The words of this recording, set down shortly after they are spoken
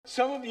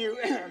some of you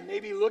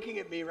may be looking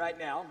at me right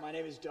now. My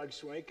name is Doug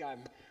Swink. I'm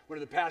one of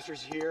the pastors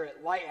here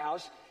at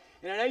Lighthouse.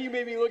 And I know you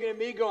may be looking at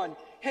me going,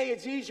 hey,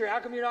 it's Easter. How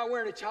come you're not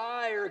wearing a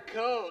tie or a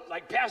coat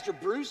like Pastor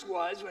Bruce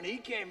was when he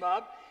came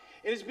up?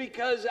 And it's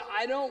because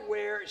I don't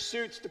wear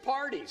suits to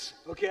parties,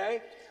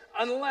 okay?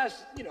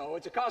 Unless,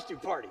 it's a costume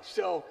party.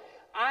 So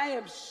I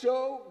am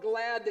so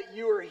glad that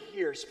you are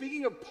here.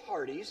 Speaking of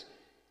parties,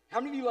 how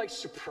many of you like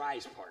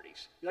surprise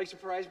parties? You like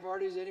surprise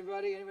parties?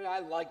 Anybody?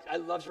 I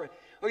love surprise.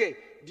 Okay,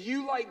 do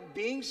you like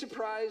being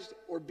surprised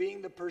or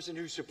being the person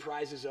who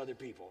surprises other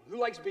people? Who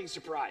likes being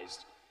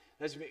surprised?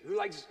 That's me. Who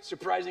likes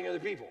surprising other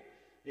people?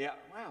 Yeah,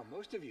 wow,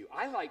 most of you.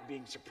 I like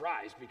being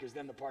surprised because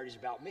then the party's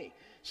about me.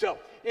 So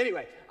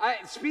anyway,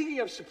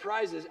 speaking of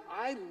surprises,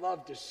 I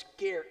love to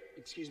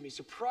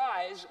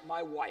surprise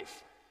my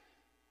wife.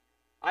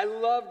 I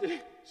love to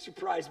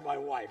surprise my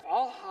wife.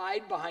 I'll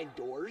hide behind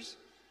doors.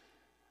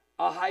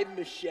 I'll hide in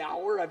the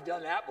shower. I've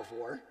done that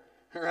before,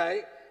 all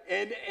right?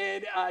 And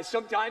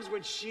sometimes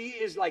when she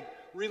is like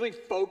really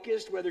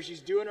focused, whether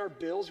she's doing our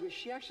bills,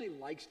 she actually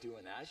likes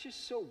doing that. It's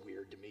just so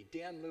weird to me.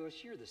 Dan Lewis,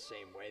 you're the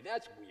same way.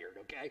 That's weird,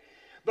 okay?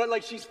 But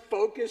like she's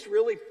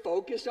really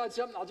focused on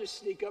something, I'll just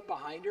sneak up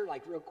behind her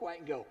like real quiet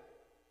and go,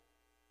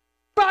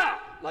 bah!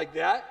 Like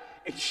that.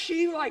 And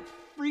she like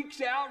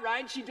freaks out,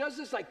 right? And she does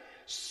this like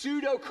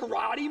pseudo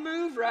karate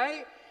move,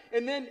 right?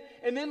 And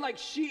then like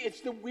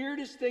it's the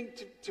weirdest thing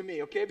to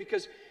me, okay?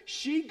 Because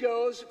she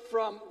goes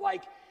from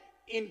like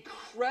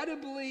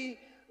incredibly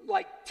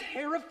like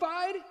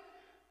terrified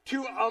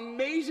to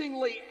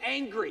amazingly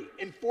angry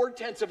in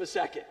 0.4 of a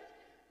second.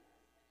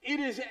 It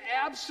is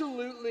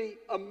absolutely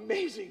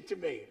amazing to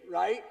me,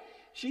 right?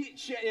 She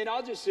and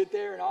I'll just sit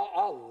there and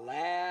I'll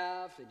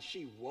laugh and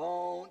she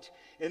won't.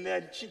 And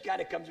then she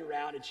kind of comes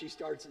around and she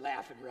starts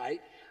laughing,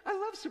 right? I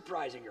love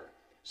surprising her.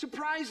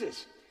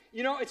 Surprises.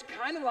 It's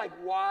kind of like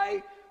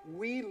why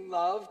we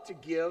love to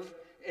give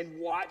and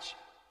watch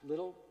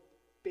little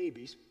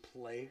babies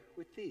play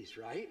with these,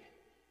 right?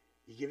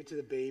 You give it to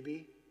the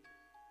baby,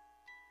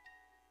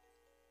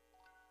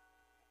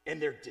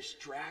 and they're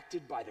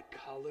distracted by the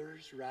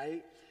colors,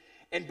 right?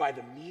 And by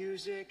the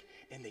music,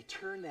 and they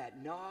turn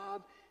that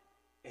knob,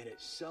 and at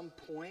some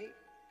point,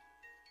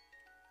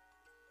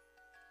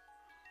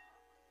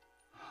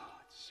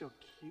 it's so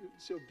cute,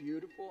 so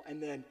beautiful,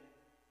 and then,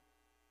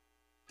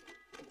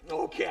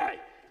 okay,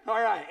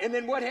 all right, and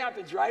then what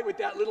happens, right, with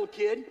that little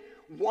kid?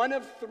 One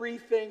of three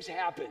things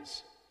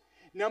happens.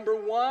 Number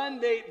one,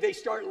 they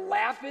start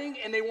laughing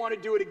and they want to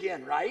do it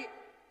again, right?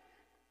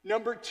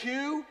 Number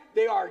two,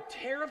 they are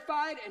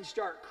terrified and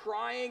start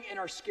crying and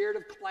are scared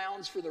of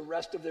clowns for the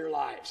rest of their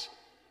lives,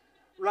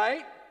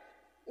 right?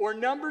 Or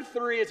number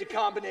three, it's a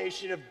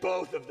combination of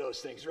both of those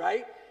things,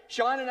 right?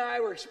 Sean and I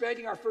were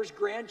expecting our first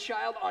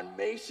grandchild on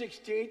May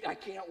 16th. I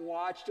can't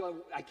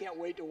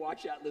wait to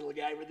watch that little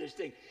guy with this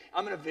thing.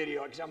 I'm going to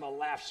video it because I'm going to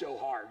laugh so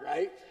hard,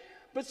 right?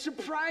 But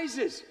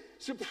surprises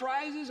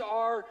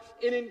are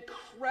an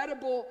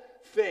incredible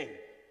thing,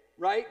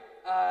 right?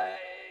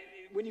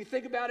 When you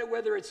think about it,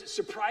 whether it's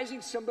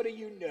surprising somebody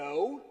you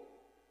know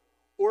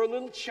or a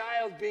little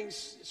child being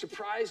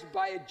surprised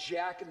by a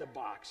Jack in the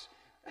Box,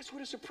 that's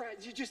what a surprise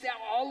is. Just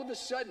all of a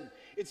sudden,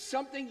 it's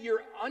something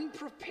you're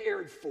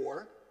unprepared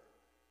for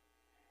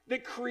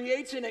that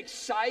creates an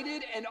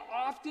excited and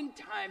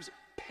oftentimes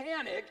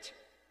panicked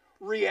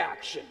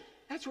reaction.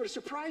 That's what a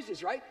surprise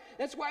is, right?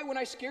 That's why when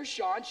I scare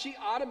Sean, she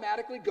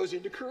automatically goes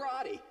into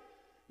karate.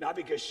 Not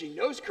because she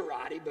knows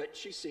karate, but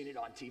she's seen it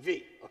on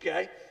TV,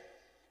 okay?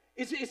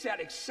 It's that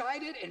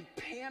excited and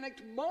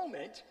panicked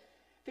moment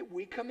that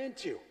we come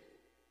into.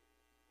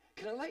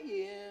 Can I let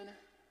you in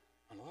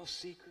on a little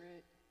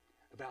secret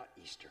about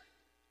Easter?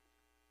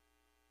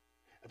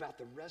 About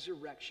the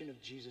resurrection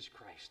of Jesus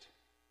Christ.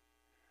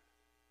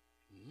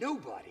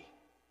 Nobody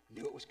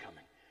knew it was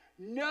coming.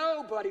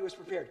 Nobody was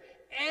prepared.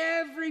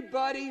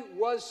 Everybody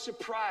was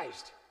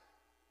surprised.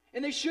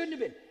 And they shouldn't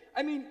have been.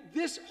 I mean,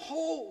 this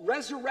whole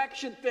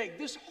resurrection thing,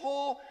 this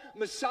whole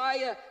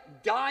Messiah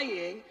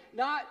dying,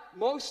 not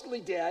mostly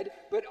dead,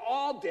 but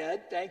all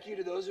dead. Thank you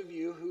to those of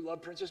you who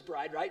love Princess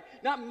Bride, right?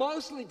 Not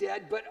mostly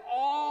dead, but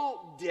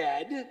all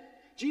dead.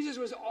 Jesus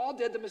was all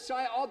dead, the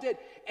Messiah all dead,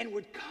 and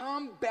would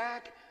come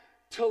back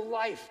to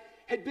life.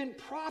 Had been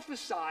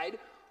prophesied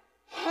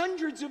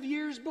hundreds of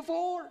years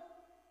before.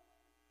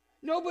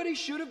 Nobody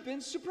should have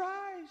been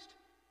surprised.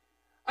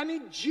 I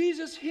mean,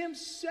 Jesus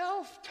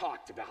himself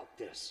talked about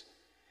this.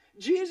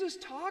 Jesus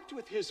talked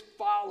with his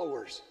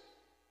followers,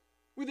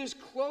 with his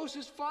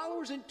closest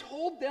followers, and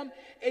told them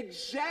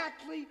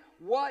exactly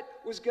what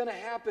was going to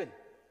happen.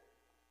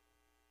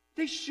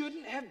 They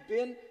shouldn't have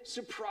been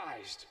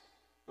surprised,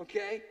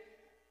 okay?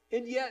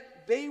 And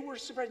yet they were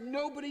surprised.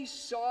 Nobody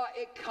saw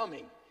it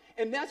coming.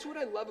 And that's what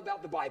I love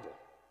about the Bible.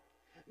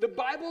 The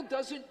Bible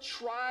doesn't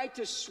try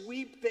to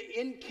sweep the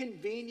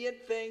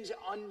inconvenient things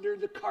under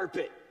the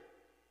carpet.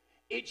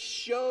 It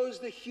shows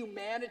the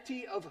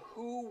humanity of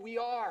who we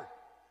are.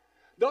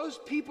 Those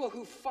people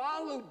who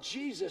followed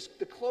Jesus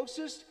the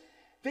closest,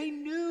 they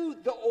knew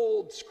the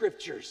old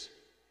scriptures.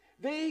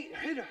 They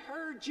had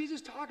heard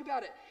Jesus talk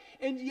about it.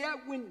 And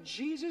yet when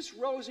Jesus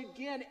rose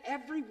again,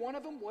 every one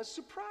of them was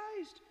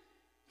surprised.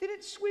 They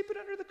didn't sweep it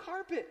under the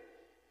carpet.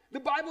 The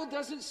Bible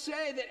doesn't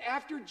say that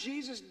after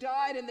Jesus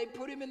died and they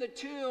put him in the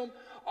tomb,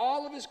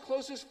 all of his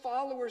closest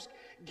followers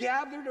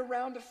gathered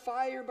around a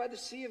fire by the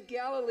Sea of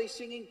Galilee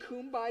singing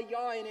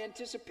Kumbaya in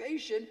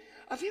anticipation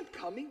of him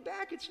coming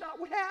back. It's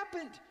not what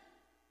happened.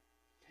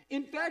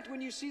 In fact,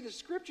 when you see the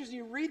scriptures and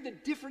you read the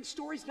different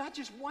stories, not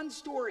just one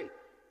story,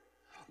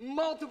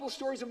 multiple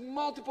stories of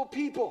multiple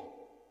people,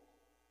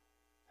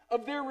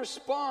 of their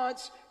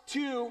response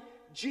to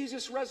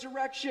Jesus'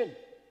 resurrection.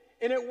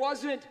 And it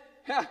wasn't,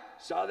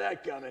 saw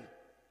that coming.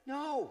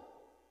 No.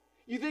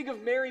 You think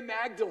of Mary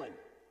Magdalene.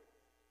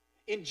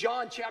 In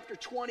John chapter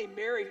 20,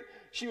 Mary,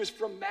 she was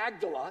from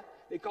Magdala.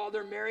 They called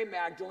her Mary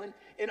Magdalene.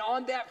 And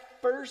on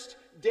that first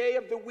day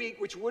of the week,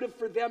 which would have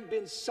for them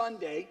been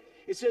Sunday,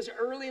 it says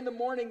early in the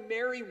morning,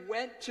 Mary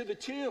went to the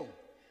tomb.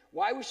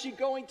 Why was she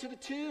going to the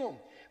tomb?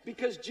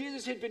 Because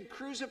Jesus had been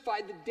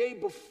crucified the day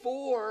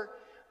before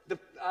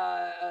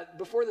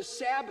the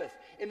Sabbath,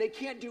 and they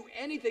can't do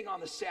anything on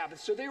the Sabbath.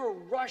 So they were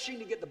rushing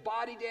to get the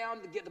body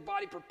down, to get the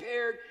body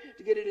prepared,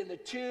 to get it in the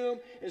tomb.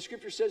 And the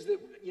scripture says that,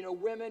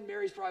 women,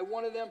 Mary's probably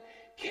one of them,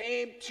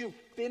 came to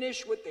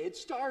finish what they had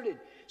started.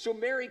 So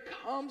Mary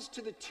comes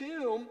to the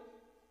tomb,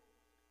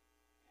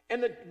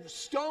 and the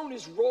stone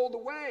is rolled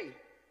away,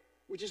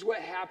 which is what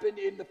happened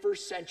in the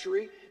first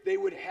century. They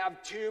would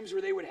have tombs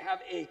where they would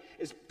have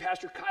as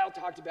Pastor Kyle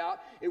talked about,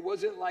 it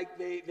wasn't like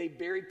they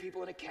buried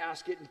people in a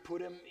casket and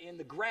put them in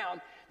the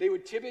ground. They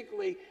would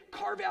typically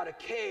carve out a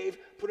cave,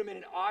 put them in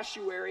an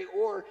ossuary,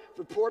 or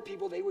for poor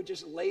people, they would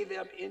just lay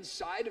them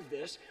inside of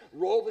this,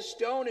 roll the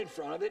stone in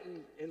front of it,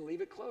 and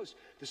leave it closed.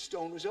 The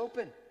stone was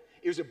open.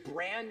 It was a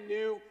brand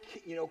new,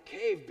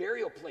 cave,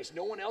 burial place.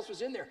 No one else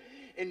was in there.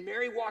 And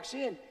Mary walks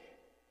in,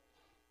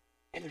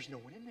 and there's no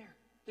one in there.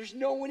 There's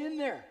no one in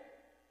there.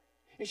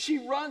 And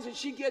she runs and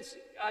she gets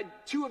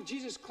two of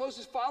Jesus'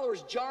 closest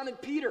followers, John and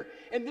Peter.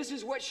 And this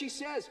is what she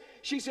says.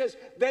 She says,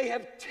 they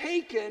have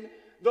taken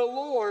the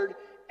Lord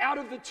out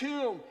of the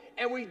tomb,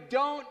 and we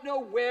don't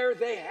know where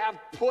they have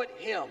put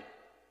him.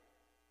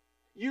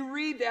 You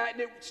read that,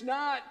 and it's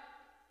not,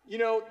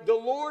 the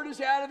Lord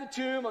is out of the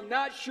tomb. I'm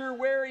not sure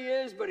where he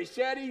is, but he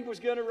said he was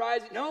going to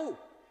rise. No.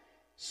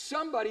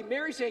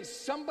 Mary's saying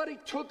somebody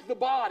took the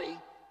body,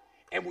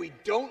 and we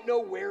don't know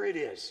where it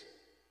is.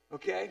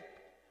 Okay?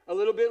 A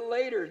little bit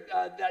later,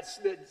 that's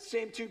the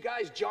same two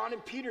guys, John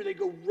and Peter, they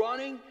go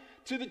running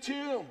to the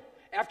tomb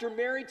after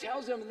Mary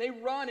tells them, and they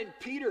run, and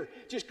Peter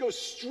just goes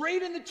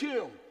straight in the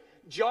tomb.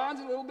 John's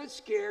a little bit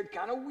scared,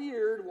 kind of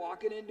weird,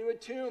 walking into a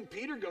tomb.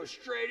 Peter goes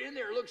straight in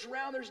there, looks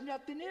around, there's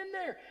nothing in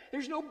there.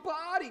 There's no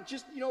body,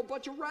 just, a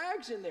bunch of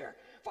rags in there.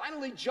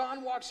 Finally,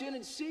 John walks in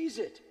and sees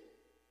it.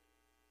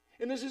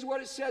 And this is what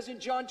it says in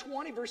John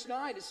 20, verse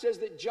 9. It says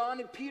that John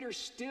and Peter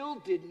still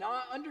did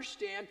not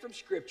understand from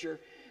Scripture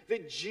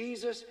that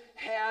Jesus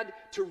had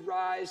to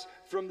rise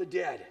from the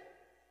dead.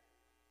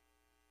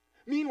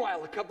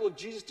 Meanwhile, a couple of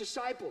Jesus'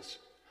 disciples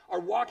are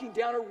walking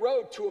down a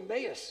road to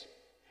Emmaus.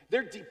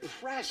 They're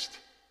depressed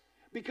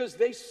because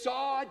they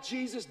saw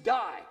Jesus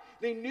die.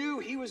 They knew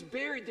he was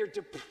buried. They're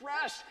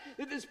depressed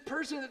that this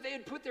person that they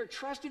had put their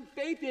trust and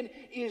faith in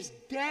is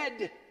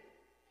dead.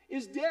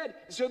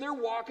 So they're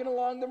walking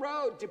along the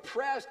road,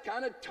 depressed,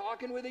 kind of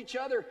talking with each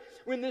other,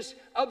 when this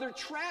other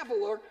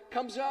traveler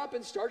comes up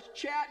and starts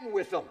chatting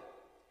with them.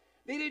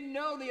 They didn't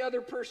know the other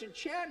person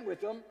chatting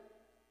with them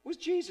was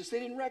Jesus. They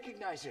didn't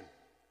recognize him.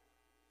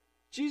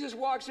 Jesus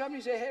walks up and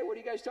he says, hey, what are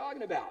you guys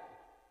talking about?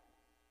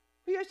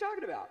 What are you guys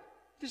talking about?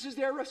 This is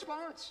their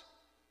response.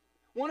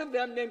 One of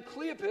them, named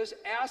Cleopas,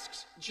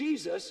 asks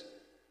Jesus,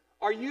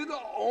 are you the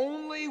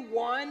only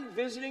one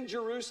visiting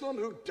Jerusalem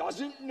who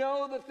doesn't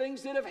know the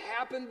things that have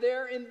happened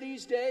there in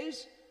these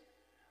days?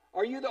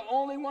 Are you the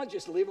only one?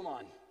 Just leave them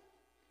on.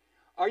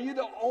 Are you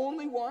the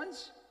only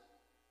ones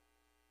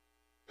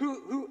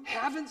who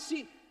haven't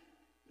seen?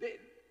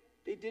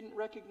 They didn't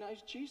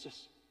recognize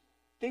Jesus.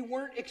 They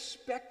weren't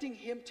expecting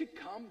him to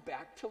come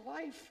back to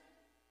life.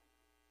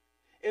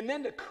 And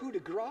then the coup de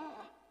grace.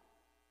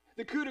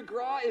 The coup de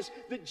grace is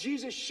that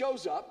Jesus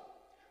shows up,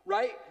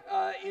 right?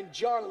 In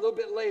John a little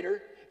bit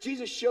later,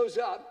 Jesus shows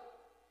up,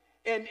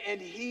 and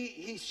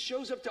he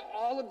shows up to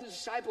all of the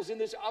disciples in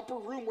this upper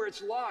room where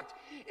it's locked,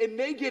 and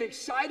they get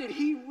excited.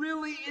 He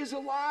really is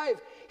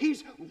alive.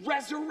 He's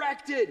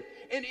resurrected,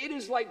 and it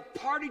is like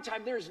party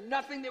time. There's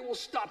nothing that will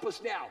stop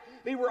us now.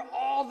 They were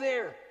all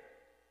there,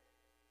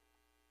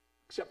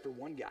 except for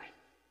one guy.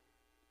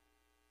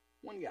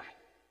 One guy.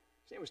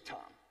 His name was Tom.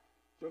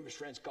 Some of his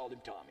friends called him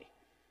Tommy.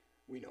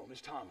 We know him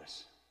as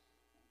Thomas.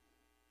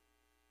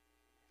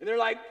 And they're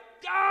like,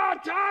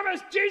 Thomas,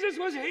 Jesus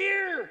was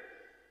here.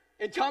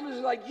 And Thomas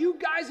is like, you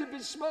guys have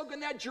been smoking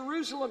that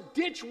Jerusalem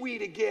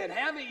ditchweed again,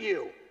 haven't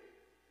you?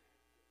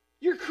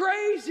 You're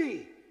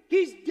crazy.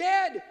 He's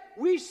dead.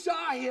 We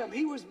saw him.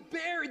 He was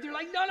buried. They're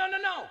like,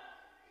 no.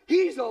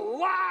 He's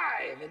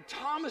alive. And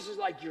Thomas is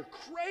like, you're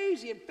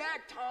crazy. In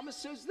fact, Thomas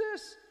says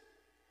this.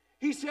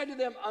 He said to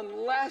them,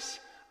 unless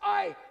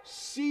I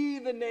see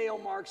the nail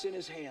marks in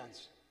his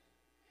hands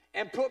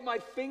and put my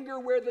finger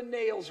where the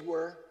nails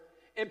were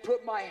and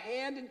put my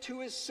hand into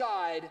his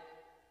side,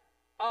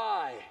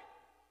 I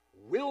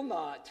will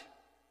not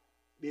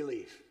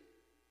believe.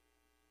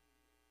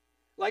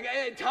 Like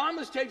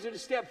Thomas takes it a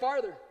step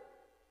farther.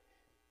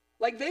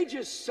 Like they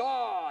just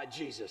saw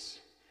Jesus.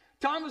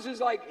 Thomas is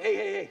like,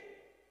 hey,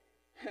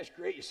 that's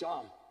great you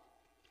saw him.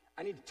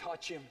 I need to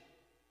touch him.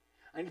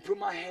 I need to put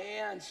my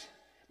hands,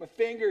 my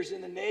fingers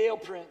in the nail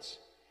prints.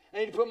 I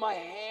need to put my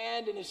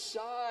hand in his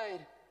side.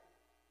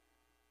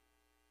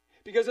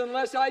 Because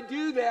unless I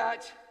do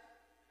that,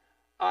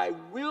 I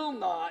will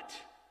not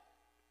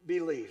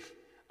believe.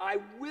 I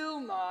will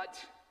not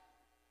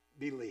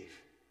believe.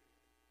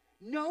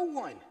 No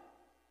one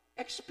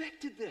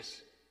expected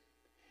this.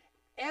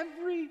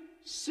 Every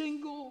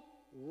single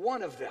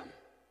one of them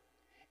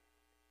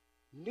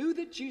knew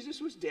that Jesus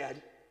was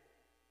dead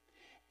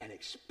and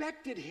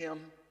expected him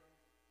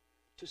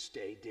to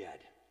stay dead.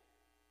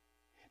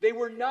 They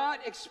were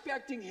not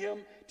expecting him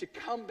to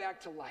come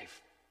back to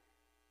life.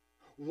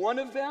 One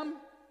of them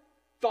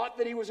thought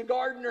that he was a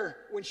gardener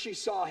when she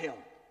saw him.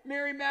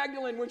 Mary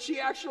Magdalene, when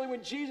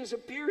Jesus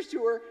appears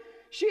to her,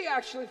 she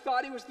actually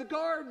thought he was the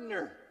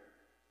gardener.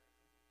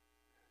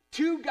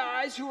 Two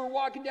guys who were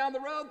walking down the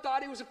road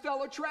thought he was a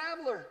fellow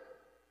traveler.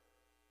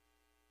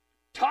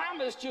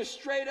 Thomas just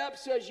straight up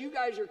says, you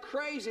guys are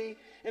crazy,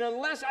 and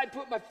unless I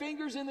put my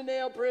fingers in the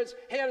nail prints,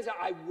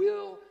 I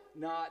will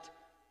not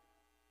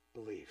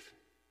believe.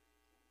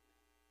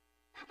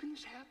 How can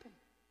this happen?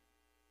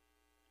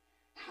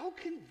 How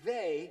can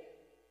they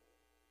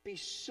be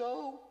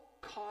so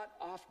caught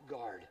off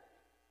guard?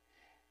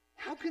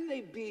 How can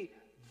they be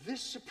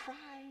this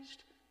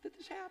surprised that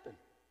this happened?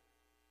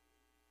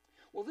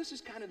 Well, this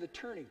is kind of the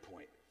turning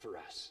point for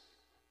us.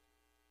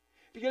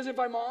 Because if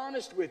I'm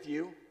honest with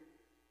you,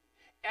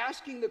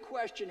 asking the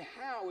question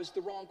how is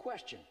the wrong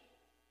question.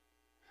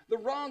 The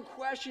wrong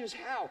question is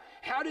how.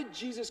 How did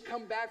Jesus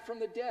come back from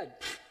the dead?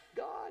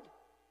 God.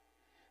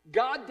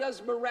 God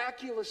does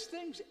miraculous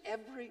things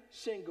every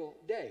single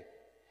day.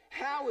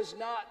 How is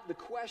not the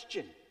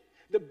question.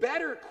 The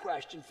better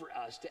question for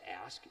us to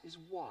ask is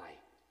why?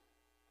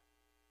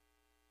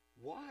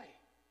 Why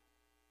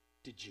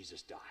did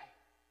Jesus die?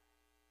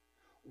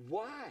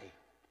 Why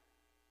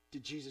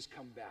did Jesus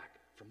come back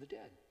from the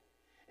dead?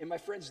 And my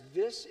friends,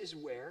 this is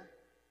where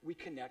we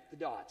connect the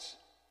dots.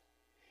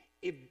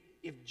 If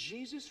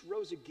Jesus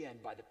rose again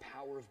by the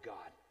power of God,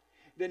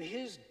 then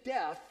his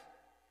death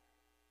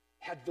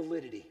had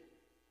validity.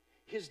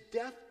 His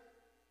death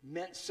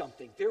meant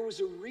something. There was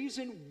a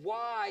reason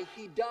why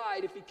he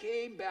died if he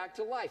came back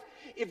to life.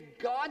 If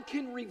God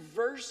can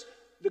reverse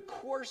the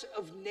course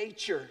of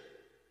nature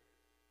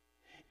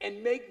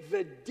and make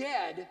the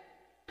dead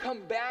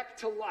come back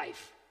to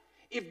life,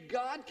 if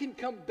God can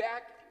come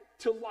back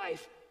to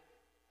life,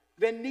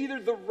 then neither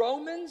the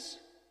Romans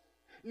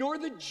nor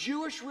the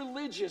Jewish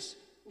religious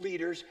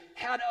leaders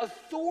had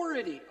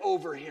authority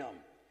over him.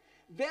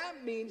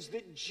 That means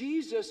that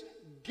Jesus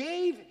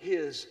gave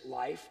his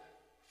life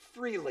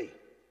freely.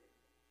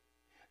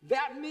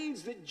 That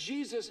means that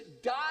Jesus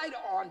died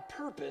on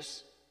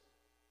purpose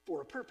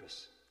for a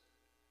purpose.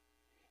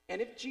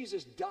 And if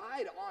Jesus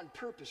died on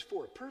purpose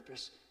for a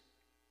purpose,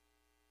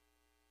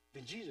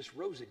 then Jesus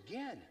rose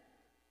again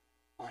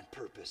on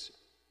purpose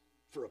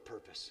for a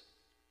purpose.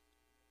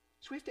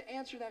 So we have to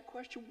answer that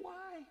question,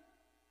 why?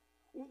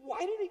 Why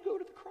did he go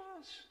to the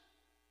cross?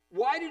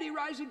 Why did he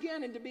rise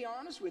again? And to be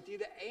honest with you,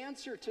 the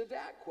answer to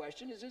that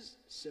question is as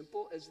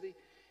simple as the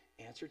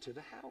answer to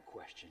the how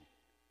question.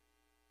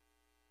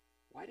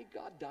 Why did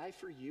God die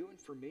for you and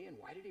for me, and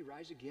why did he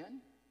rise again?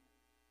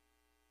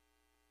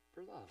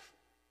 For love.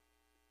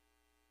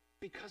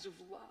 Because of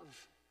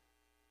love.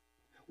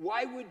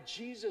 Why would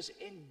Jesus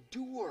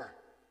endure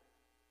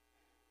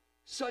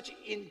such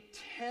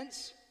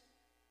intense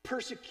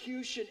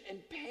persecution and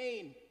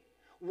pain?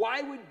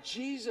 Why would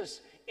Jesus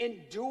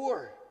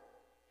endure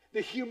the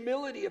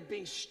humility of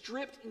being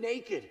stripped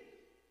naked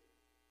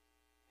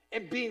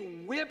and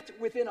being whipped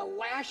within a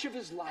lash of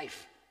his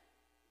life?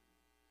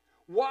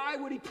 Why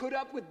would he put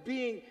up with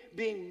being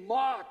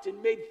mocked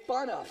and made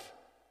fun of,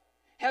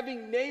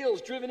 having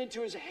nails driven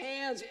into his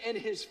hands and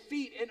his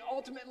feet, and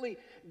ultimately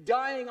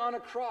dying on a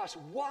cross?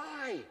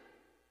 Why?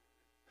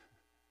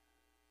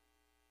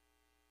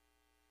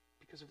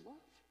 Because of love.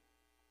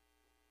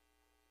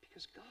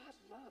 Because God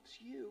loves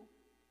you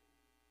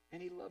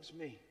and he loves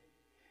me.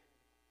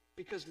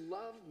 Because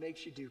love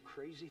makes you do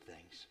crazy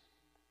things.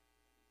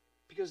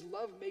 Because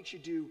love makes you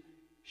do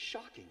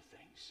shocking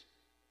things.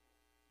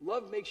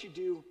 Love makes you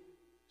do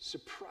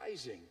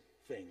surprising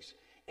things.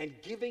 And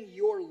giving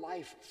your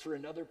life for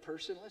another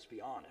person, let's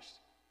be honest,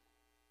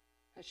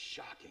 that's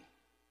shocking.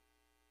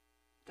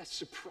 That's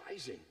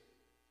surprising.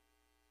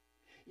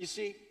 You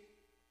see,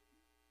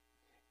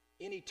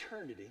 in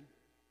eternity,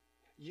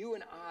 you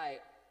and I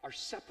are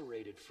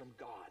separated from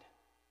God.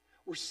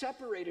 We're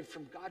separated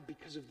from God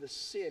because of the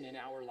sin in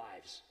our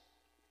lives.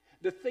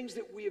 The things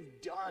that we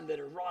have done that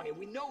are wrong, and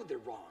we know they're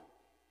wrong,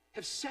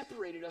 have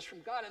separated us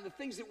from God. And the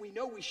things that we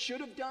know we should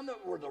have done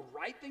that were the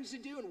right things to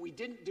do and we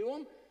didn't do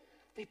them,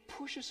 they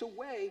push us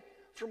away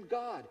from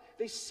God.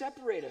 They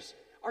separate us.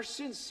 Our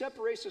sin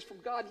separates us from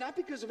God, not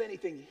because of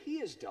anything he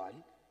has done,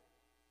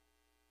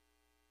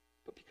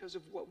 but because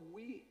of what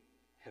we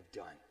have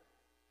done.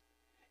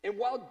 And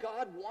while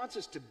God wants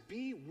us to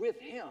be with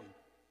him,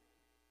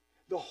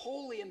 the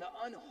holy and the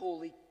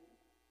unholy,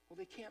 well,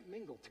 they can't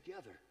mingle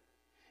together.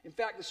 In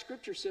fact, the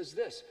scripture says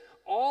this: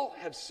 all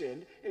have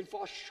sinned and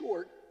fall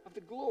short of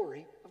the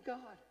glory of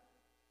God.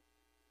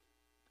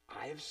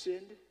 I have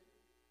sinned.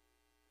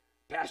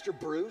 Pastor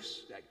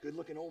Bruce, that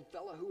good-looking old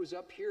fella who was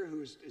up here, who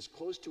is as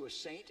close to a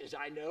saint as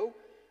I know,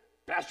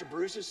 Pastor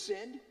Bruce has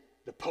sinned.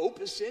 The Pope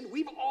has sinned.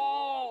 We've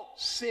all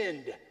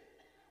sinned.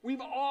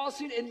 We've all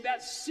sinned, and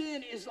that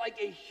sin is like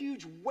a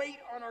huge weight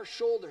on our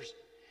shoulders.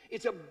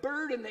 It's a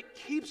burden that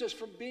keeps us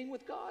from being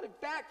with God. In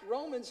fact,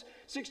 Romans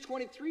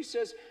 6:23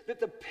 says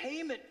that the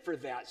payment for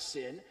that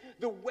sin,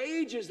 the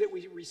wages that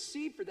we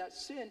receive for that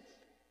sin,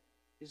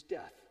 is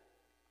death.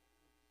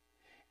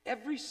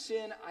 Every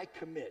sin I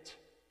commit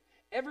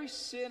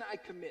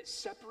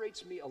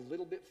separates me a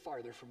little bit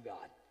farther from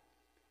God.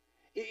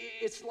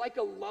 It's like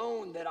a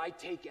loan that I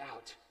take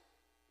out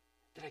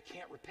that I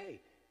can't repay.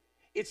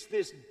 It's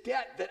this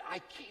debt that I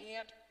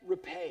can't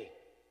repay.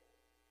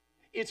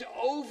 It's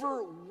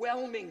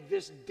overwhelming,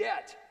 this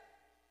debt.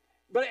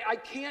 But I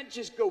can't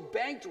just go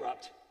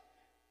bankrupt,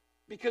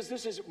 because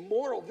this is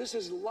moral, this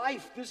is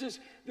life, this is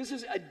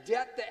a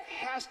debt that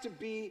has to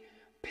be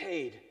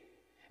paid.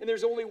 And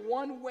there's only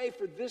one way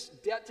for this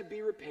debt to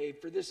be repaid,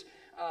 for this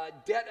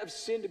debt of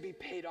sin to be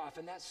paid off,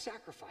 and that's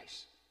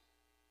sacrifice.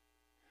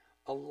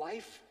 A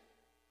life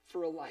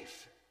for a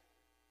life.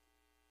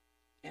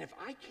 And if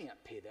I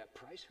can't pay that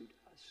price, who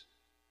does?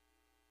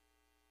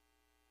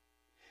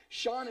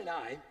 Sean and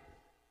I,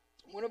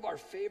 one of our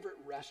favorite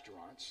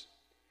restaurants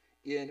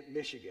in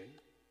Michigan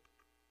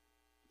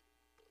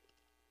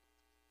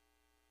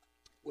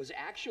was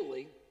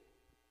actually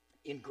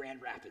in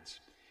Grand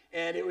Rapids.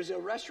 And it was a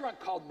restaurant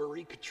called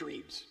Marie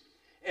Catribes.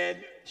 And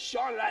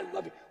Sean and I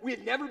loved it. We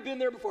had never been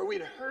there before. We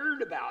had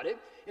heard about it.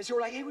 And so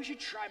we're like, hey, we should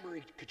try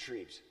Marie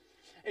Catribes.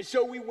 And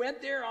so we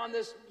went there on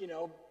this,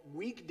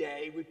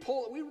 weekday. We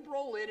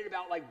roll in at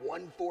about like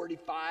 1:45,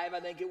 I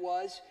think it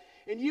was.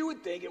 And you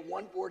would think at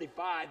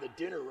 1:45, the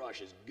dinner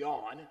rush is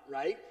gone,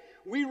 right?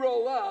 We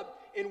roll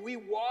up and we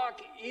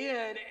walk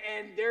in,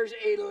 and there's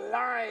a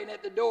line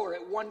at the door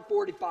at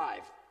 1:45,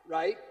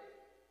 right?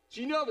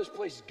 So you know this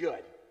place is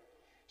good.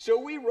 So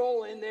we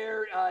roll in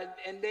there,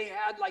 and they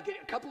had like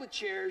a couple of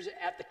chairs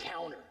at the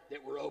counter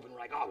that were open. We're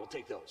like, oh, we'll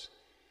take those.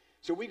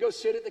 So we go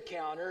sit at the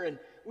counter, and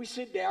we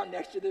sit down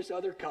next to this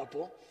other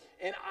couple,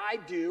 and I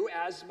do,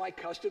 as my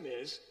custom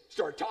is,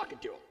 start talking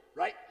to them,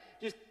 right?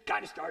 Just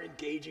kind of start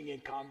engaging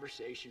in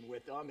conversation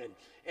with them,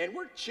 and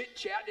we're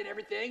chit-chatting and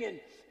everything,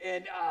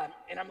 and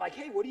I'm like,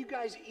 hey, what are you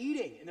guys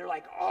eating? And they're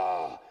like,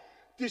 oh,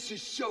 this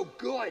is so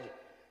good.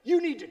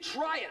 You need to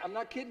try it. I'm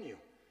not kidding you.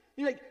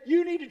 You're like,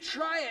 you need to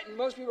try it. And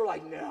most people are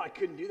like, no, I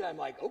couldn't do that. I'm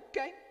like,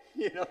 okay,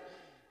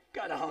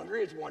 kind of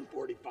hungry. It's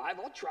 1:45.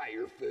 I'll try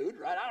your food,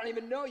 right? I don't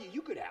even know you.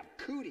 You could have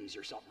cooties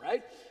or something,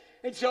 right?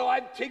 And so I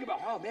think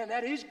about, oh, man,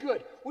 that is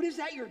good. What is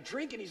that you're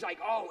drinking? He's like,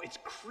 oh, it's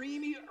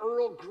creamy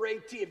Earl Grey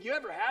tea. Have you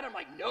ever had it? I'm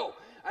like, no,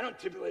 I don't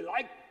typically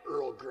like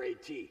Earl Grey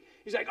tea.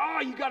 He's like, oh,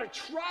 you got to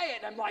try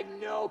it. And I'm like,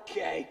 no,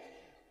 okay,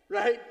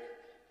 right?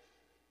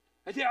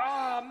 I think,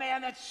 oh,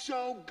 man, that's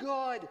so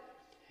good.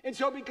 And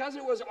so because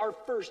it was our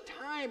first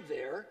time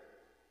there,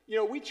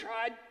 we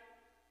tried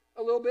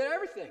a little bit of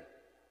everything,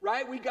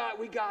 right? We got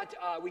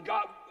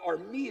our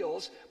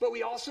meals, but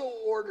we also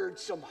ordered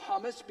some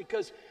hummus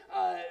because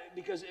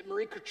at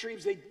Marie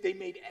Catribes, they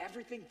made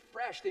everything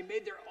fresh. They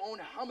made their own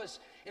hummus,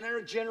 and I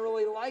don't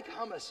generally like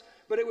hummus,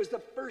 but it was the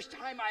first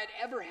time I had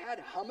ever had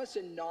hummus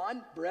and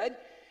naan bread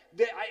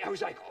that I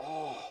was like,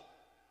 oh,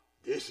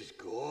 this is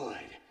good.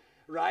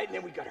 Right? And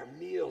then we got our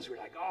meals. We're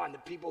like, oh, and the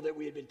people that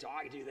we had been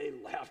talking to, they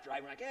left,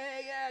 right? We're like,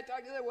 hey, yeah,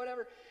 talk to them,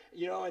 whatever.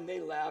 And they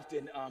left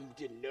and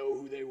didn't know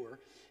who they were.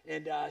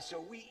 And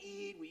so we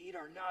eat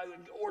our naan,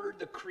 and ordered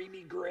the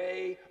creamy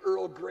gray,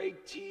 Earl Grey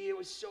tea. It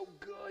was so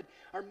good.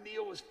 Our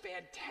meal was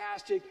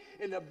fantastic.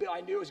 And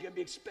I knew it was going to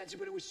be expensive,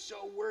 but it was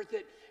so worth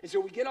it. And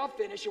so we get all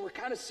finished, and we're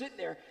kind of sitting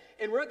there,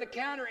 and we're at the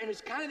counter, and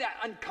it's kind of that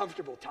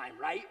uncomfortable time,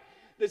 right?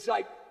 It's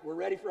like, we're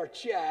ready for our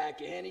check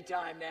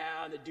anytime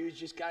now, and the dude's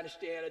just kind of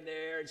standing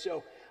there. And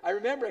so I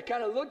remember I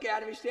kind of look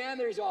at him, he's standing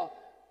there, he's all,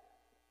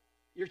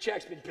 your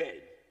check's been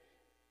paid.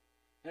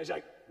 And I was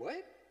like,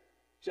 what?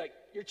 He's like,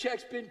 your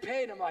check's been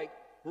paid. And I'm like,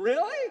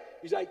 really?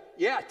 He's like,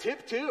 yeah,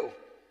 tip too.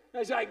 And I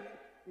was like,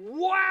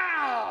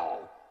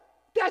 wow,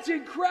 that's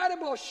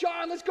incredible.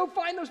 Sean, let's go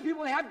find those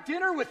people and have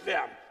dinner with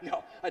them.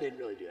 No, I didn't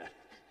really do that.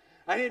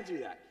 I didn't do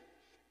that.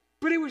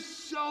 But it was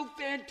so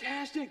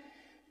fantastic.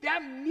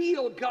 That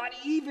meal got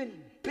even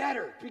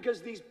better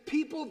because these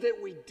people that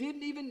we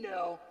didn't even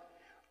know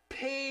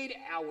paid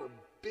our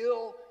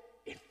bill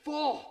in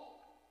full.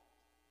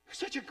 It was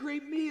such a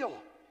great meal.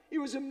 It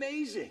was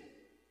amazing.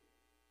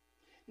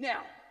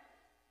 Now,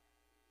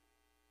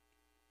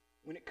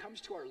 when it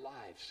comes to our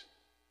lives,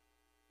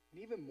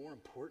 and even more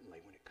importantly,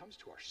 when it comes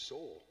to our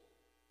soul,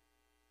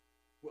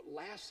 what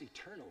lasts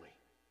eternally.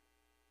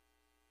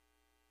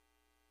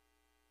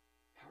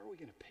 How are we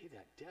going to pay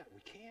that debt?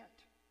 We can't.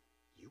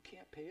 You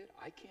can't pay it.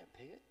 I can't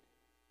pay it.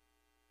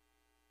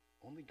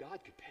 Only God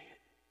could pay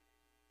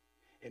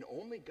it. And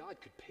only God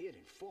could pay it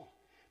in full.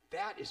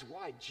 That is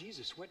why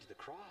Jesus went to the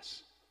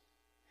cross.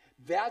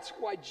 That's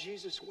why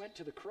Jesus went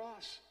to the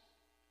cross.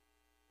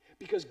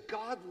 Because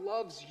God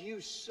loves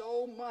you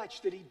so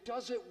much that he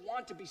doesn't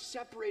want to be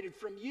separated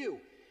from you.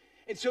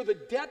 And so the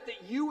debt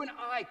that you and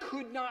I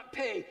could not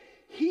pay,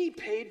 he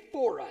paid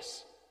for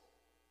us.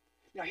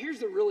 Now here's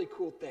the really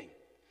cool thing.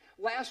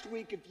 Last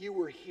week, if you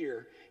were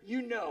here,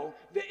 you know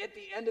that at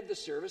the end of the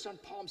service on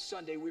Palm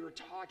Sunday, we were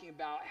talking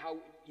about how,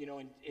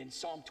 in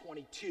Psalm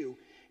 22,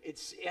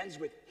 it ends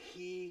with,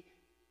 he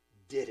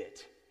did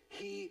it.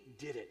 He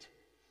did it.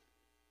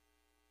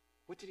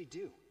 What did he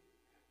do?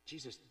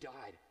 Jesus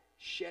died,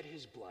 shed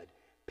his blood,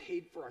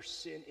 paid for our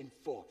sin in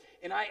full.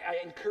 And I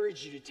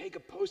encourage you to take a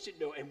Post-it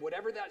note, and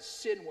whatever that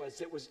sin was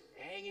that was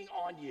hanging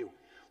on you,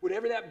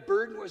 whatever that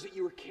burden was that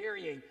you were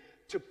carrying,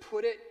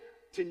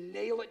 to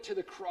nail it to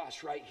the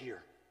cross right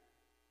here.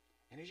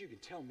 And as you can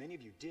tell, many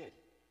of you did.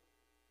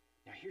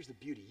 Now here's the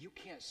beauty. You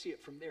can't see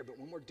it from there, but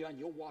when we're done,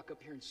 you'll walk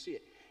up here and see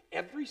it.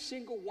 Every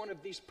single one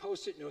of these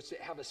Post-it notes that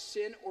have a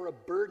sin or a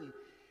burden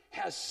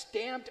has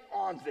stamped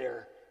on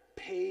there,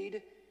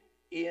 paid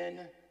in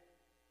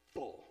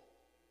full.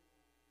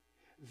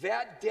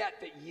 That debt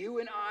that you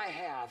and I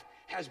have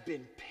has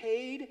been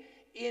paid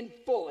in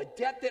full. A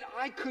debt that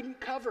I couldn't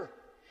cover.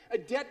 A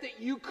debt that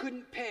you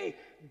couldn't pay.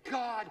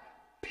 God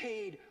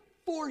paid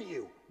for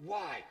you.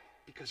 Why?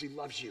 Because he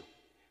loves you.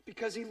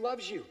 Because he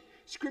loves you.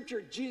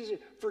 Scripture, Jesus,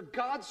 for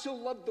God so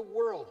loved the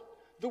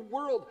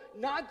world,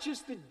 not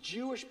just the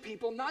Jewish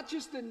people, not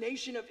just the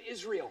nation of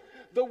Israel,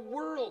 the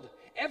world,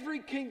 every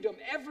kingdom,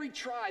 every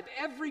tribe,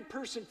 every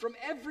person from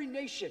every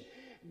nation.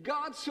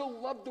 God so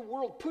loved the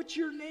world. Put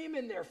your name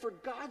in there. For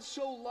God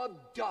so loved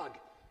Doug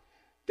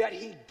that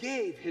he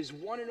gave his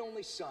one and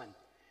only son,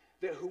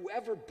 that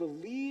whoever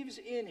believes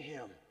in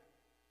him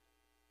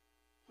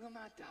will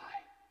not die,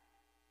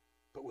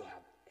 but will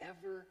have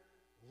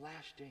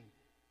everlasting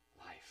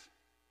life.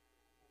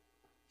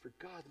 For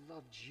God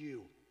loved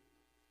you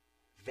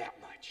that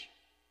much.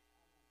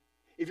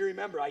 If you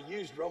remember, I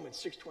used Romans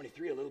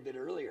 6:23 a little bit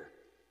earlier.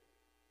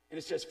 And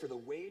it says, for the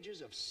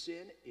wages of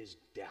sin is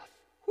death.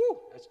 Whew,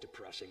 that's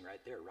depressing right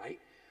there, right?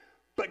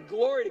 But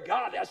glory to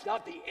God, that's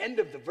not the end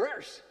of the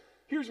verse.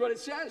 Here's what it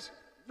says.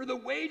 For the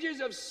wages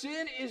of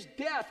sin is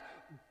death,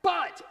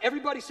 but,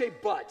 everybody say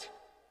but.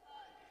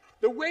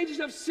 The wages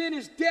of sin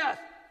is death,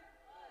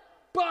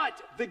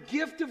 but the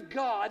gift of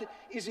God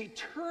is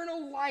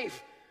eternal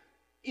life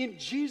in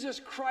Jesus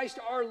Christ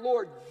our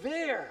Lord.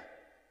 There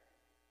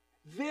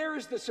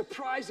is the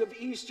surprise of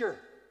Easter.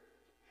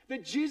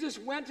 That Jesus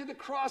went to the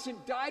cross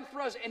and died for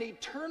us, and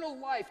eternal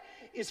life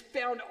is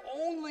found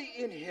only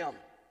in him.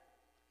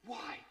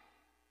 Why?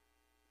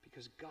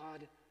 Because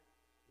God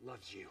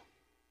loves you.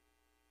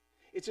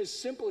 It's as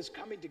simple as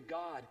coming to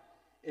God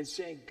and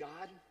saying,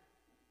 God,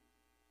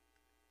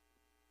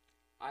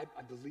 I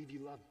believe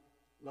you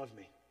love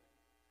me.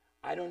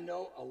 I don't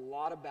know a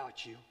lot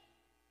about you,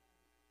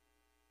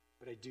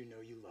 but I do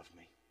know you love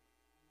me.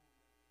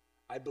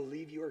 I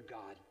believe you are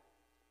God,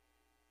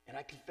 and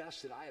I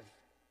confess that I have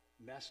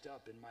messed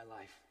up in my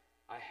life.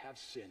 I have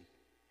sinned,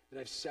 that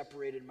I've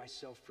separated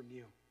myself from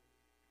you.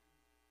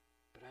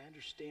 But I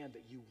understand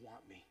that you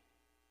want me.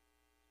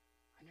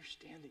 I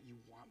understand that you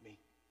want me.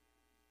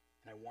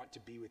 And I want to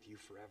be with you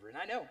forever. And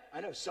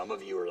I know some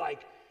of you are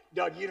like,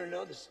 Doug, you don't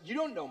know this. You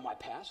don't know my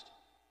past.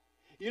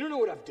 You don't know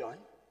what I've done.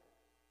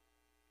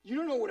 You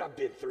don't know what I've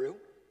been through.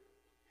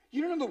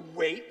 You don't know the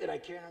weight that I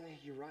carry. I mean,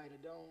 you're right,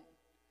 I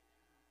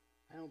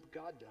don't, but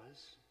God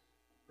does,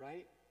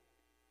 right?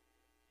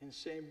 In the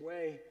same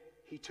way,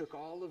 he took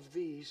all of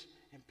these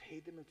and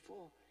paid them in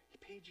full. He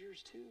paid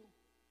yours too.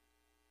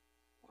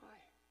 Why?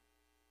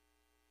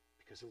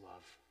 Because of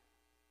love.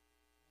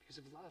 Because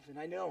of love. And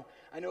I know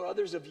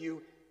others of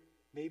you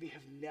maybe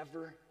have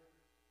never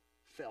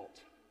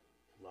felt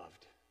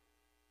loved.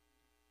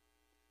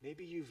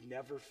 Maybe you've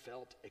never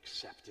felt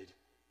accepted.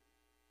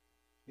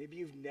 Maybe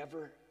you've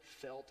never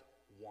felt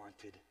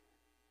wanted.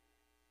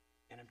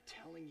 And I'm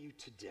telling you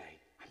today,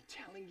 I'm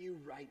telling you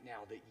right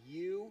now that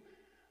you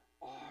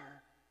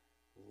are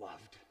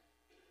loved.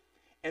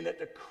 And that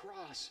the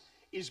cross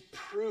is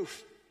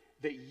proof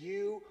that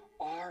you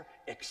are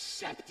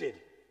accepted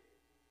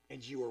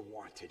and you are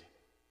wanted.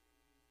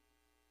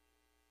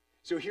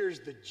 So here's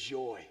the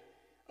joy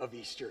of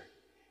Easter.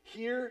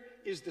 Here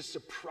is the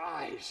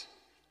surprise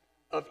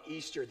of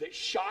Easter that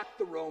shocked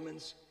the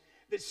Romans,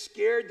 that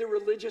scared the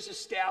religious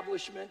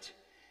establishment,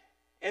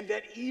 and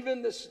that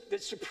even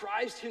that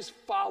surprised his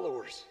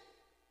followers.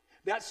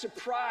 That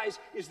surprise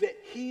is that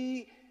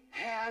he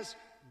has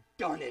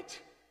done it.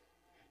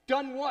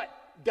 Done what?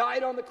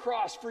 Died on the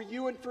cross for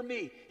you and for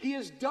me. He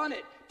has done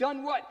it.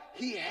 Done what?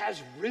 He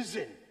has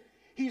risen.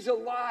 He's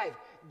alive.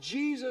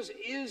 Jesus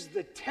is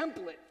the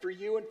template for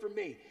you and for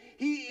me.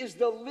 He is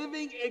the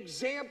living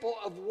example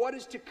of what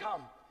is to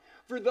come.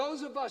 For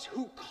those of us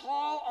who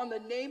call on the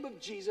name of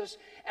Jesus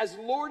as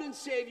Lord and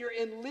Savior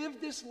and live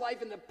this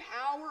life in the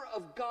power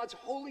of God's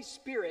Holy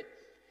Spirit,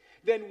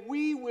 then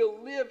we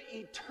will live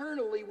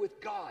eternally with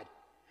God.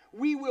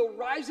 We will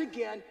rise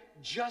again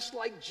just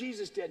like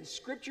Jesus did. And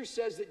Scripture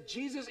says that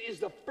Jesus is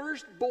the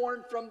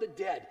firstborn from the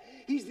dead.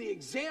 He's the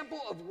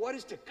example of what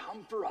is to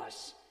come for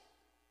us.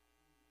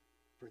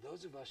 For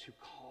those of us who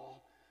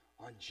call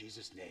on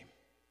Jesus' name,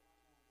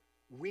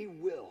 we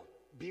will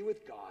be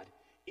with God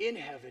in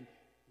heaven,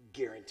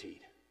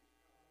 guaranteed.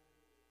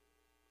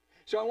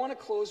 So I want to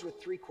close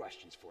with 3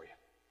 questions for you,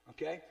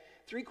 okay?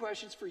 3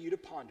 questions for you to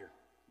ponder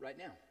right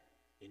now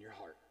in your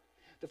heart.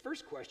 The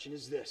first question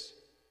is this: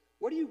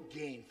 what do you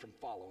gain from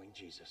following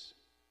Jesus?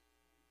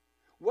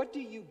 What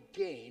do you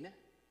gain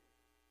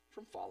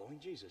from following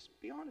Jesus?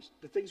 Be honest.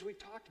 The things we've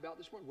talked about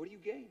this morning, what do you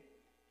gain?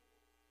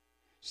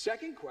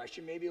 Second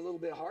question, maybe a little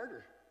bit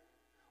harder.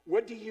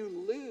 What do you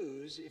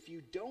lose if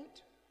you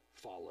don't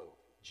follow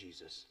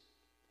Jesus?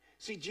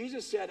 See,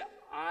 Jesus said,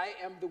 I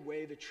am the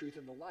way, the truth,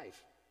 and the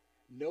life.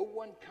 No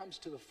one comes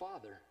to the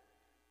Father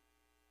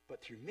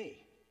but through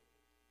me.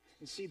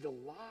 And see, the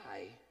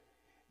lie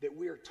that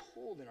we are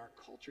told in our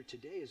culture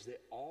today is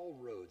that all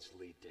roads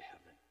lead to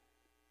heaven.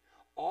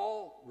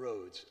 All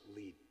roads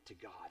lead to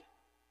God.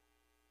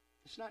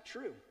 It's not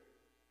true.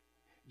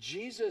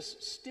 Jesus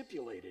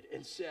stipulated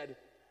and said,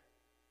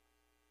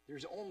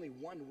 there's only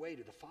one way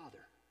to the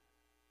Father,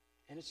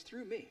 and it's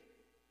through me.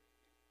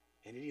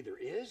 And it either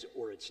is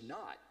or it's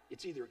not.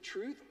 It's either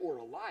truth or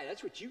a lie.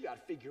 That's what you got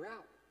to figure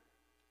out.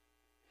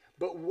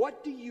 But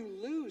what do you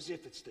lose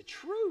if it's the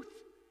truth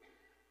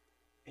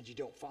and you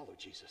don't follow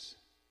Jesus?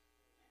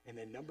 And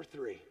then number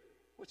 3,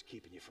 what's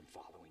keeping you from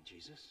following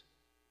Jesus?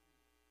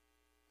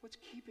 What's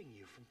keeping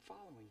you from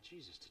following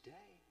Jesus today?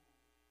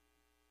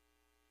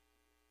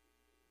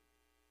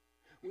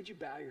 Would you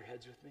bow your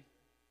heads with me?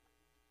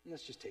 And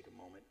let's just take a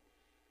moment.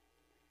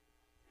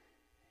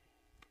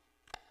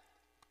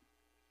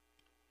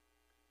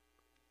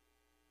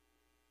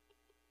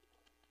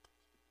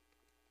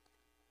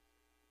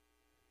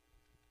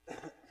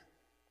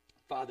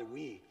 Father,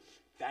 we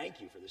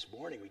thank you for this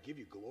morning. We give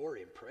you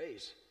glory and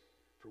praise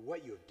for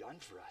what you have done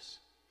for us.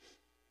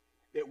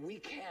 That we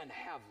can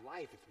have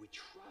life if we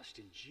trust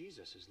in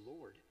Jesus as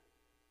Lord.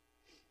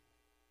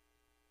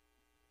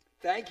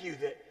 Thank you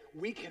that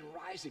we can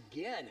rise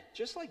again,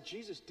 just like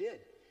Jesus did.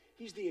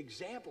 He's the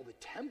example, the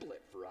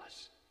template for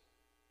us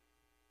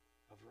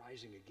of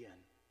rising again.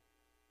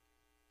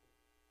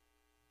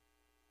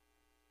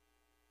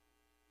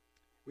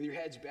 With your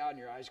heads bowed and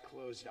your eyes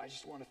closed, I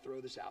just want to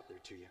throw this out there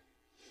to you.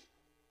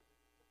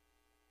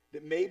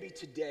 That maybe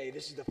today,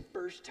 this is the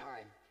first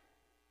time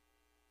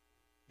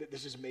that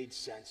this has made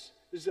sense.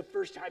 This is the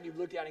first time you've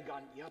looked at it and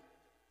gone, yep,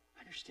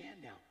 I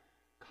understand now.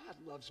 God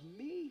loves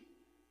me.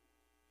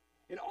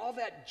 And all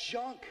that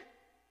junk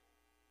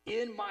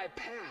in my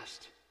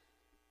past,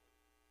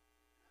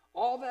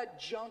 all that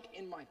junk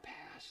in my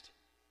past,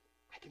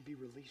 I can be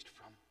released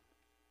from.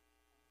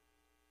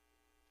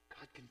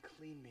 God can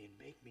clean me and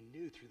make me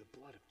new through the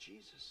blood of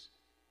Jesus.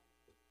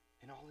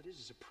 And all it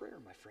is a prayer,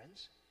 my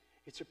friends.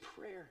 It's a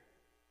prayer.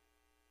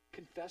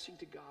 Confessing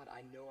to God,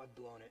 I know I've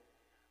blown it.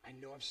 I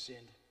know I've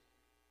sinned.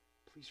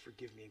 Please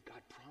forgive me. And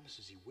God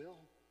promises he will.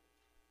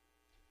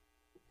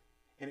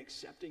 And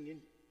accepting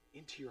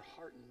into your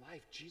heart and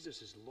life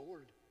Jesus is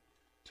Lord,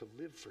 to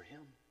live for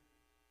him.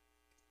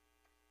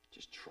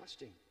 Just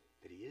trusting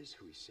that he is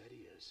who he said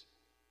he is.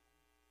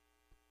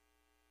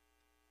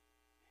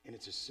 And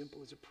it's as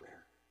simple as a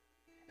prayer.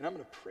 And I'm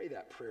going to pray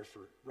that prayer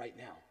for right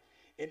now.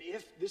 And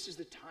if this is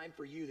the time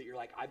for you that you're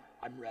like,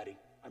 I'm ready.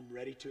 I'm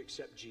ready to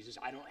accept Jesus.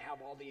 I don't have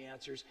all the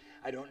answers.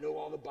 I don't know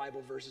all the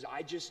Bible verses.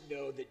 I just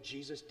know that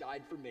Jesus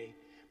died for me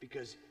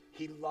because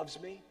he loves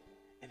me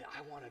and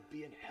I want to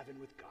be in heaven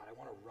with God. I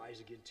want to rise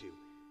again too.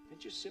 Then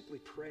just simply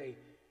pray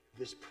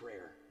this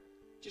prayer.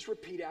 Just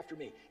repeat after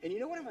me. And you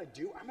know what I'm going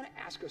to do? I'm going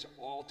to ask us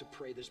all to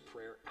pray this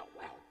prayer out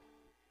loud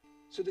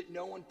so that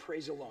no one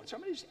prays alone. So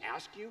I'm going to just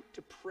ask you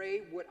to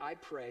pray what I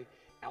pray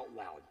out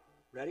loud.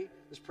 Ready?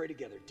 Let's pray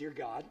together. Dear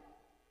God,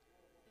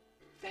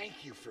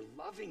 thank you for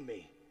loving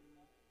me.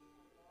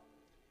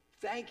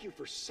 Thank you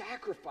for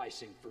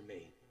sacrificing for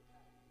me.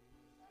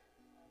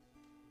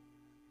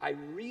 I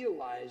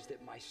realize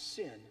that my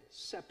sin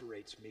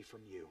separates me from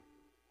you.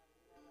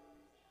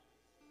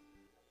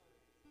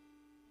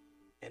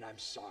 And I'm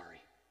sorry.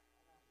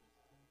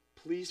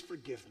 Please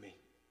forgive me.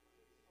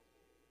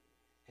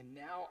 And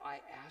now I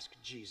ask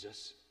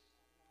Jesus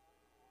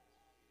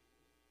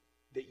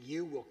that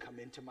you will come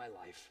into my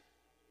life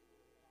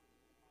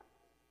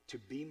to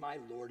be my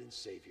Lord and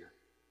Savior.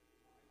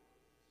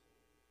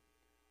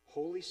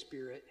 Holy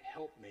Spirit,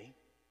 help me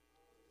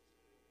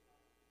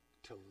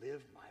to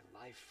live my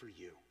life for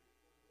you.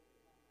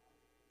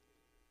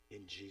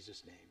 In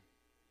Jesus' name.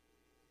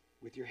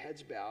 With your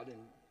heads bowed and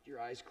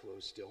your eyes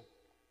closed still.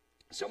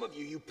 Some of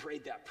you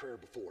prayed that prayer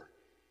before.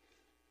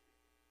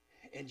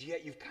 And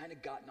yet you've kind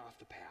of gotten off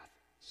the path.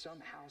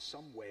 Somehow,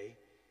 some way,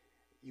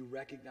 you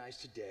recognize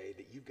today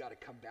that you've got to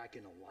come back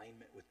in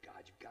alignment with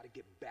God. You've got to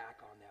get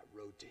back on that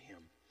road to him.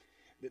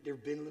 that there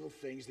have been little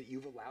things that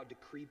you've allowed to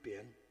creep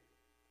in,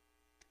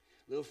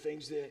 little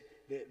things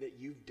that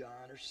you've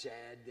done or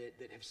said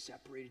that have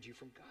separated you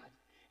from God.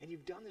 And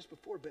you've done this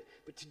before, but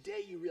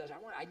today you realize,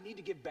 I need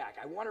to get back.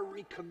 I want to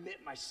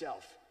recommit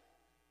myself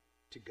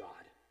to God.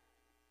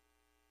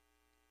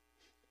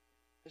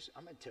 Listen,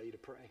 I'm going to tell you to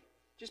pray.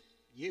 Just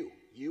you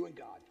and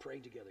God,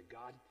 praying together.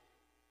 God,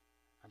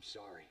 I'm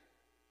sorry.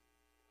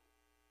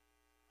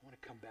 I want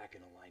to come back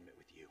in alignment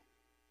with you.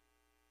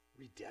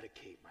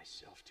 Rededicate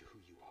myself to who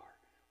you are.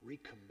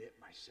 Recommit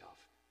myself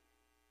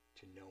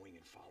to knowing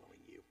and following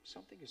you.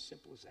 Something as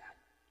simple as that.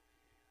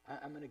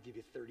 I'm going to give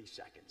you 30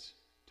 seconds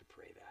to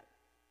pray that.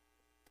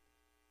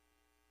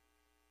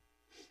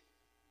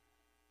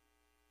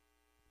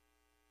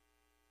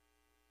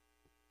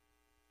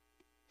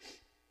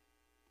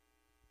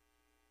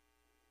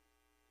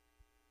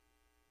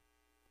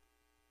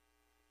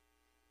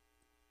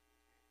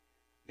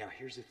 Now,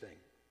 here's the thing.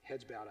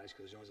 Heads bowed, eyes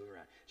closed, no one's looking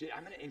around.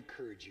 I'm going to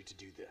encourage you to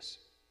do this.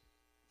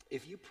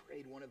 If you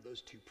prayed one of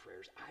those two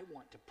prayers, I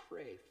want to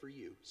pray for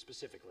you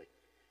specifically,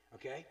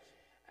 okay?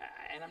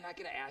 And I'm not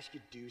going to ask you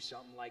to do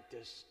something like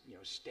this,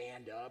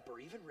 stand up or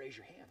even raise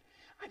your hand.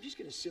 I'm just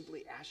going to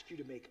simply ask you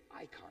to make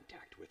eye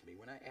contact with me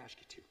when I ask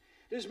you to.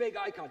 Just make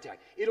eye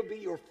contact. It'll be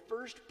your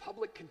first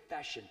public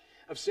confession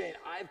of saying,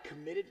 I've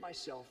committed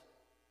myself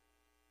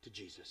to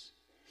Jesus.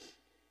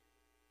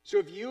 So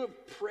if you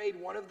have prayed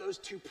one of those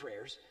two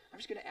prayers, I'm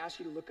just going to ask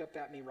you to look up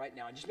at me right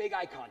now and just make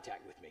eye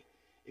contact with me.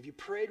 If you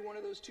prayed one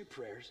of those two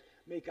prayers,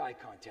 make eye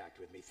contact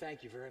with me.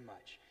 Thank you very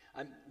much.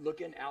 I'm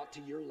looking out to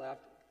your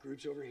left,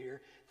 groups over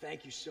here.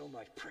 Thank you so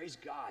much. Praise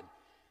God.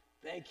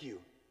 Thank you.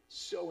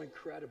 So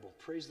incredible.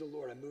 Praise the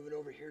Lord. I'm moving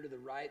over here to the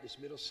right, this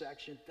middle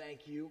section.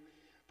 Thank you.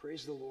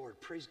 Praise the Lord.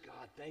 Praise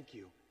God. Thank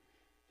you.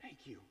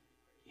 Thank you.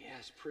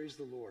 Yes, praise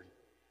the Lord.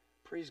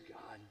 Praise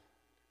God.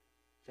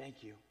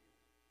 Thank you.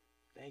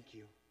 Thank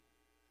you.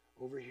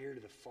 Over here to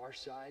the far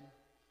side,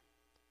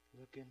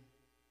 looking.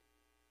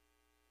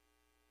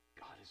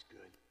 God is good.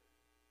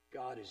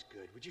 God is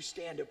good. Would you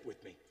stand up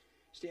with me?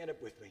 Stand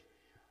up with me.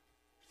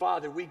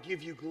 Father, we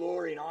give you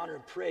glory and honor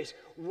and praise.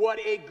 What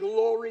a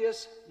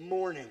glorious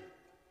morning.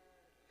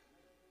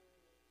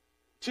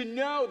 To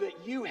know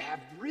that you have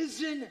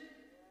risen.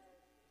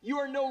 You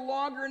are no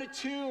longer in a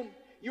tomb.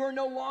 You are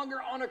no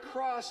longer on a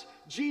cross.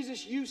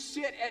 Jesus, you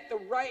sit at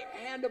the right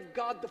hand of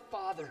God the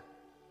Father.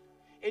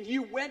 And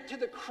you went to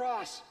the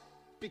cross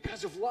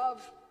because of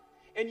love.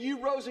 And you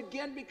rose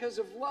again because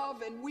of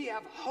love. And we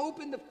have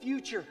hope in the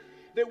future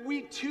that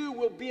we too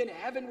will be in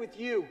heaven with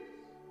you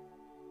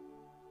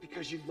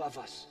because you love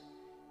us.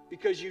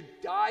 Because you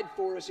died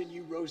for us and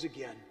you rose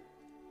again.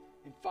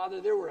 And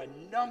Father, there were a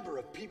number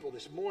of people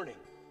this morning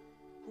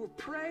who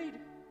prayed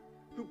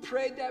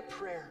that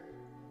prayer,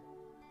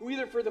 who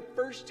either for the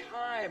first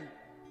time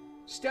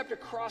stepped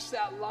across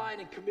that line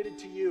and committed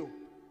to you,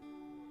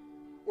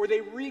 or they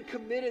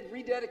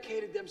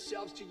rededicated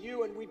themselves to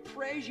you, and we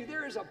praise you.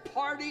 There is a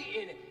party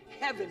in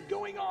heaven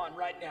going on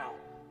right now,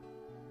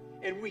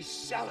 and we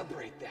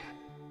celebrate that.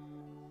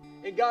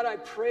 And God, I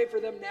pray for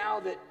them now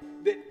that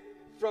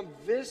from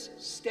this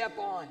step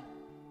on,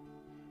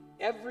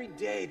 every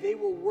day they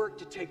will work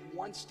to take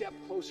one step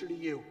closer to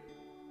you.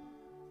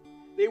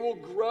 They will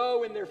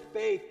grow in their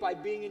faith by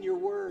being in your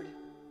word.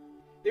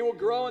 They will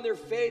grow in their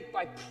faith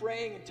by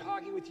praying and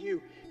talking with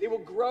you. They will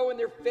grow in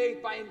their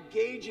faith by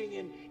engaging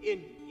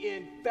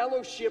in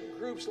fellowship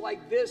groups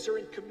like this or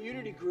in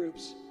community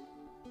groups.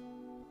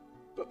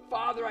 But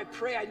Father, I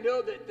pray, I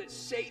know that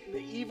Satan, the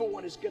evil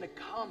one, is going to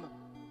come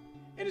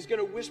and is going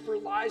to whisper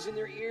lies in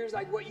their ears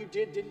like what you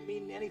did didn't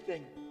mean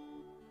anything.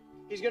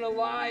 He's going to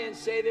lie and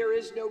say there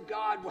is no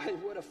God.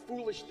 What a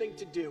foolish thing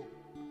to do.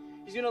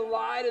 He's going to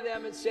lie to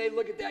them and say,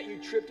 look at that,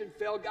 you tripped and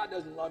fell. God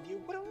doesn't love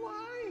you. What a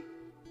lie.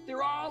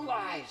 They're all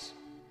lies.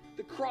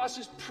 The cross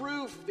is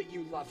proof that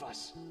you love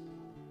us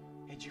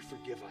and you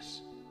forgive us.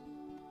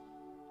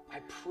 I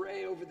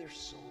pray over their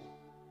soul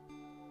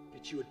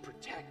that you would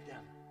protect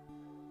them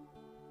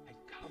and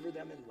cover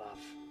them in love.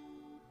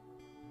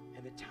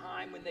 And the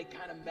time when they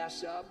kind of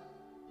mess up,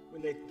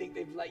 when they think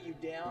they've let you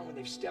down, when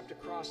they've stepped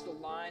across the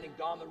line and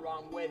gone the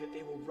wrong way, that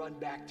they will run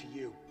back to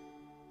you.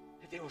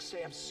 That they will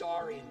say, I'm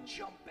sorry, and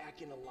jump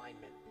back in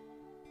alignment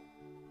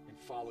and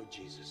follow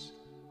Jesus.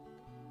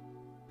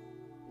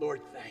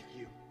 Lord, thank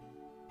you.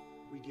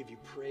 We give you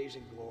praise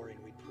and glory,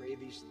 and we pray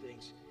these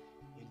things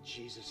in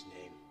Jesus'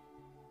 name.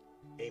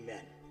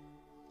 Amen.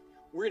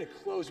 We're going to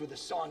close with a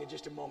song in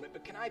just a moment,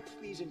 but can I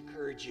please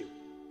encourage you?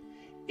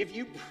 If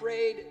you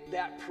prayed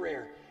that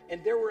prayer,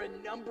 and there were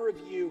a number of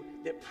you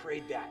that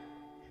prayed that,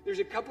 there's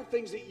a couple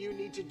things that you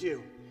need to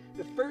do.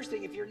 The first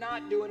thing, if you're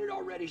not doing it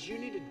already, is you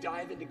need to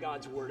dive into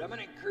God's Word. I'm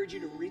going to encourage you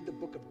to read the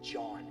book of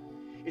John.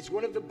 It's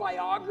one of the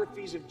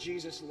biographies of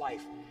Jesus'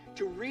 life.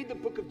 To read the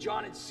book of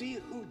John and see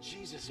who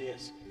Jesus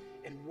is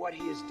and what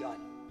he has done.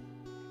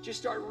 Just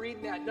start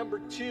reading that. Number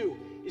 2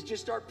 is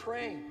just start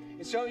praying.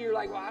 And some of you are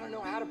like, well, I don't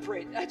know how to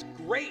pray. That's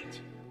great.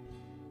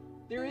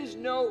 There is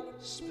no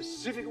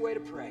specific way to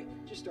pray.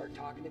 Just start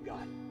talking to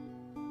God.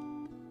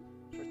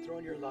 Start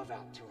throwing your love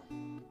out to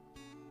him.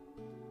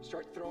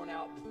 Start throwing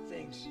out the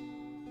things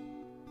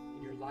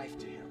in your life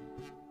to him.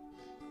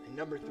 And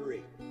number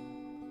 3,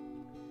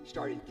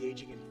 start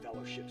engaging in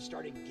fellowship.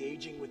 Start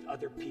engaging with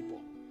other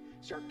people.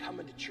 Start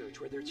coming to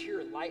church, whether it's here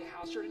at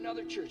Lighthouse or at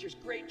another church. There's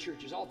great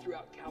churches all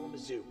throughout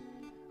Kalamazoo,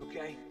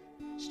 okay?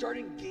 Start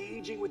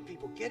engaging with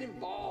people. Get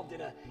involved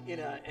in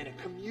a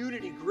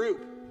community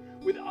group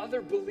with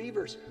other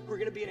believers who are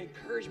going to be an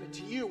encouragement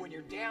to you. When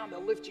you're down,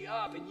 they'll lift you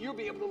up, and you'll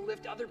be able to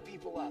lift other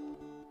people up.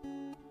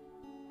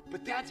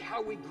 But that's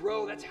how we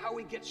grow. That's how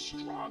we get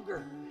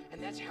stronger,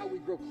 and that's how we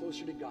grow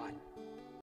closer to God.